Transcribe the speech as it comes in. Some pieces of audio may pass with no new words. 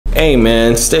Hey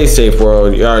man, stay safe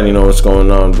world. You already know what's going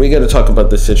on. We gotta talk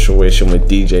about the situation with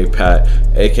DJ Pat,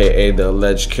 aka the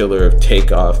alleged killer of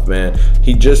Takeoff, man.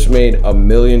 He just made $1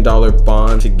 million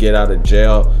bond to get out of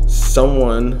jail.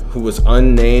 Someone who was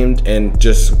unnamed and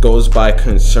just goes by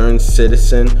concerned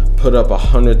citizen put up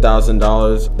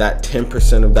 $100,000, that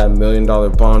 10% of that $1 million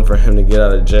bond for him to get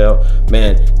out of jail.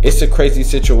 Man, it's a crazy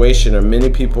situation, and many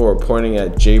people are pointing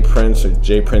at J Prince or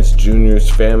J Prince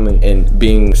Jr.'s family and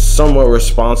being somewhat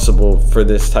responsible for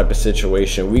this type of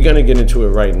situation. We're gonna get into it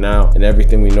right now and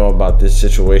everything we know about this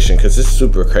situation, because it's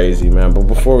super crazy, man. But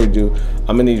before we do,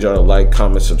 I'm gonna need y'all to like,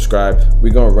 comment, subscribe.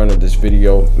 We're gonna run this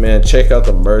video, man. Check out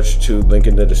the merch too, link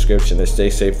in the description at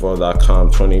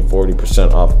staysafeworld.com.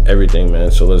 20-40% off everything,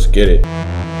 man. So let's get it.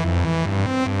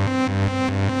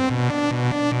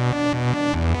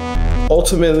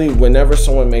 Ultimately, whenever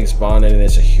someone makes bond and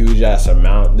it's a huge ass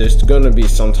amount, there's going to be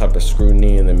some type of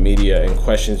scrutiny in the media and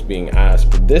questions being asked.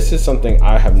 But this is something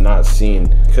I have not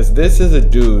seen, because this is a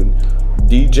dude,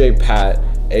 DJ Pat,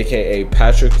 aka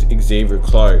Patrick Xavier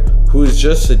Clark, who is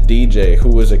just a DJ who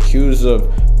was accused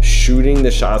of shooting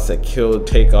the shots that killed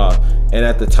Takeoff. And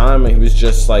at the time, he was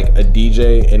just like a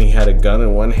DJ, and he had a gun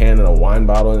in one hand and a wine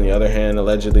bottle in the other hand.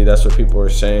 Allegedly, that's what people were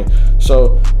saying.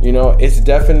 So, you know, it's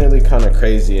definitely kind of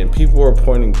crazy. And people were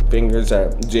pointing fingers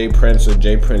at J Prince or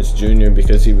J Prince Jr.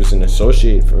 because he was an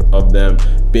associate of them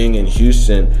being in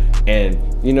Houston. And,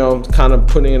 you know, kind of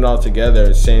putting it all together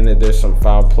and saying that there's some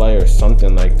foul play or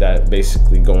something like that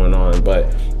basically going on.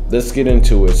 But let's get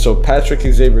into it. So Patrick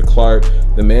Xavier Clark,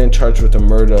 the man charged with the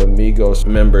murder of Migos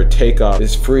member Takeoff,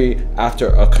 is free after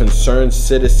a concerned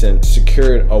citizen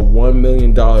secured a $1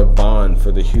 million bond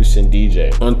for the Houston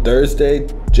DJ. On Thursday,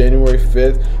 January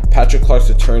 5th, Patrick Clark's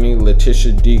attorney,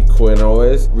 Letitia D.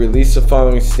 Quinones, released the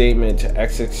following statement to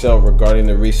XXL regarding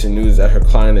the recent news that her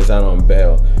client is out on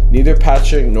bail. Neither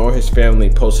Patrick nor his family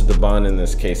posted the bond in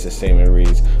this case, the statement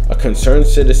reads. A concerned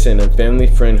citizen and family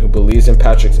friend who believes in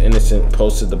Patrick's innocence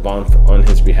posted the bond on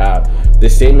his behalf. The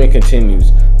statement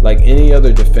continues, like any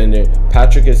other defendant,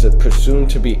 Patrick is presumed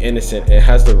to be innocent and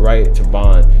has the right to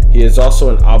bond. He has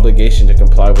also an obligation to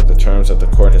comply with the terms that the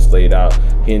court has laid out.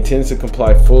 He intends to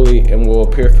comply fully and will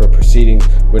appear for proceedings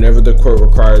whenever the court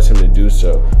requires him to do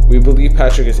so. We believe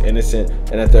Patrick is innocent,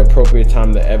 and at the appropriate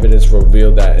time the evidence will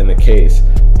reveal that in the case.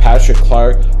 Patrick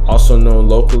Clark, also known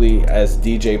locally as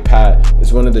DJ Pat,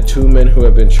 is one of the two men who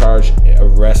have been charged and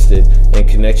arrested in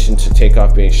connection to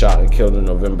Takeoff being shot and killed on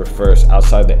November 1st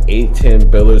outside the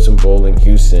 810 Billards and Bowling,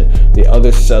 Houston. The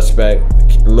other suspect,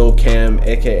 Lil Cam,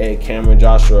 aka Cameron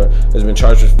Joshua, has been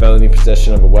charged with felony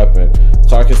possession of a weapon.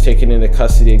 Clark is taken into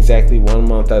custody exactly 1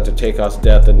 month after Takeoff's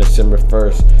death on December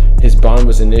 1st. His bond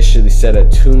was initially set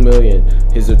at $2 million.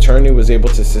 His attorney was able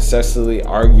to successfully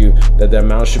argue that the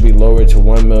amount should be lowered to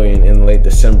 $1 million in late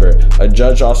December. A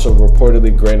judge also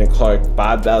reportedly granted Clark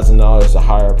 $5,000 to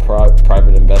hire a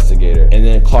private investigator. And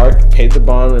then Clark paid the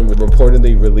bond and was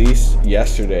reportedly released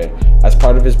yesterday. As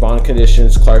part of his bond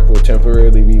conditions, Clark will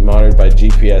temporarily be monitored by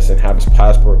GPS and have his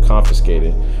passport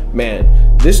confiscated.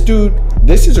 Man, this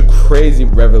is a crazy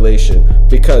revelation,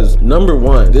 because number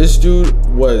one, this dude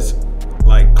was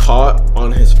like caught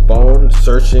on his phone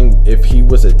searching if he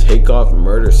was a Takeoff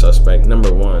murder suspect,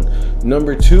 number one.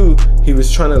 Number two, he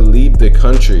was trying to leave the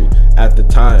country at the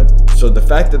time. So the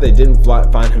fact that they didn't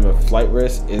find him a flight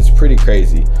risk is pretty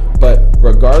crazy. But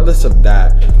regardless of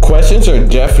that, questions are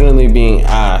definitely being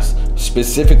asked,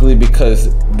 specifically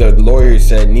because the lawyer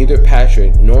said neither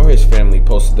Patrick nor his family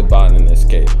posted the bond in this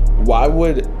case. Why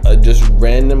would a just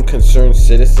random concerned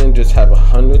citizen just have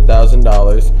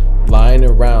 $100,000 lying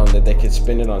around that they could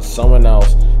spend it on someone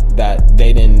else that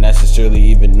they didn't necessarily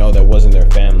even know that wasn't their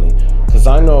family? Because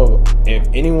I know if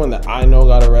anyone that I know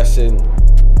got arrested,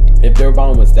 if their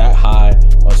bond was that high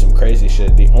on some crazy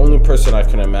shit, the only person I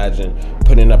can imagine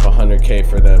putting up $100K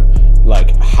for them,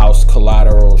 like house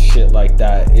collateral shit like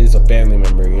that, is a family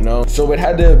member, you know? So it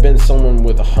had to have been someone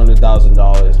with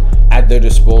 $100,000 at their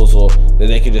disposal that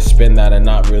they could just spend that and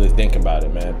not really think about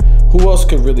it, man. Who else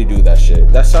could really do that shit?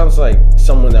 That sounds like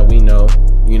someone that we know,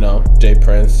 you know, J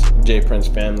Prince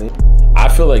family. I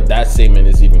feel like that statement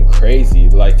is even crazy,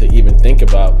 like, to even think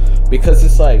about, because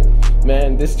it's like,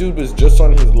 man, this dude was just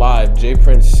on his live, J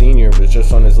Prince Sr. was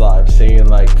just on his live saying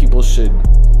like people should,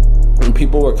 and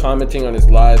people were commenting on his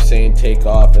live saying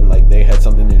Takeoff and like they had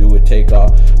something to do with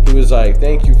Takeoff. He was like,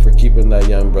 thank you for keeping that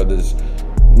young brother's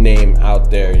name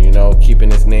out there, you know, keeping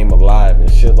his name alive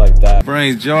and shit like that.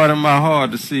 Brings joy to my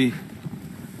heart to see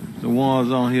the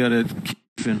ones on here that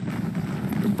keeping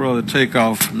the brother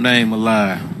Takeoff name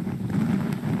alive.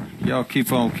 Y'all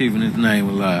keep on keeping his name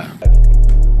alive.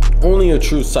 Only a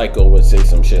true psycho would say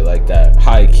some shit like that.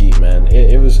 High key, man.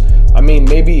 It was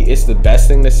maybe it's the best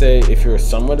thing to say if you're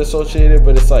somewhat associated,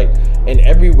 but it's like in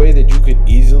every way that you could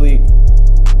easily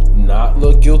not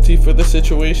look guilty for the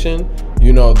situation,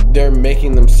 you know, they're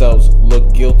making themselves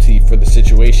look guilty for the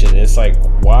situation. It's like,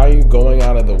 why are you going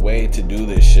out of the way to do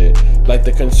this shit? Like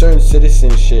the concerned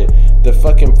citizen shit, the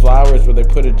fucking flowers where they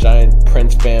put a giant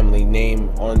Prince family name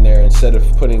on there instead of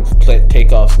putting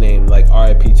Takeoff's name, like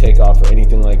RIP Takeoff or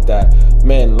anything like that.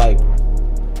 Man, like,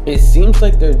 it seems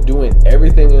like they're doing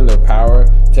everything in their power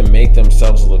to make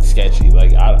themselves look sketchy.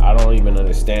 Like, I don't even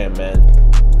understand, man.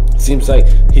 Seems like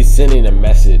he's sending a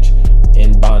message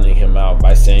in bonding him out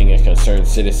by saying a concerned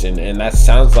citizen, and that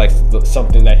sounds like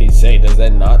something that he'd say. Does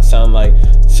that not sound like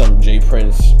some J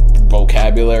Prince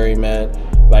vocabulary, man?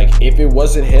 Like, if it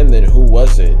wasn't him, then who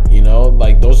was it? You know,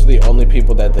 like, those are the only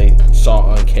people that they saw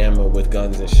on camera with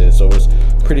guns and shit. So it was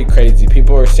pretty crazy.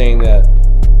 People are saying that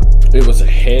it was a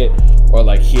hit, or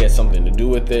like he had something to do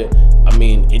with it. I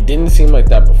mean, it didn't seem like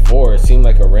that before. It seemed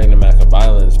like a random act of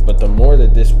violence. But the more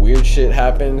that this weird shit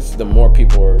happens, the more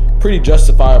people are pretty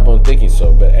justifiable in thinking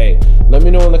so. But hey, let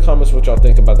me know in the comments what y'all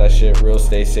think about that shit. Real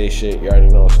stay safe shit. You already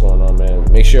know what's going on,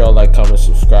 man. Make sure y'all like, comment,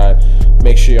 subscribe.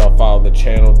 Make sure y'all follow the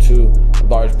channel too. A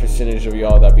large percentage of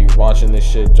y'all that be watching this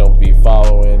shit don't be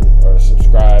following or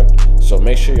subscribed. So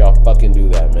make sure y'all fucking do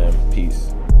that, man. Peace.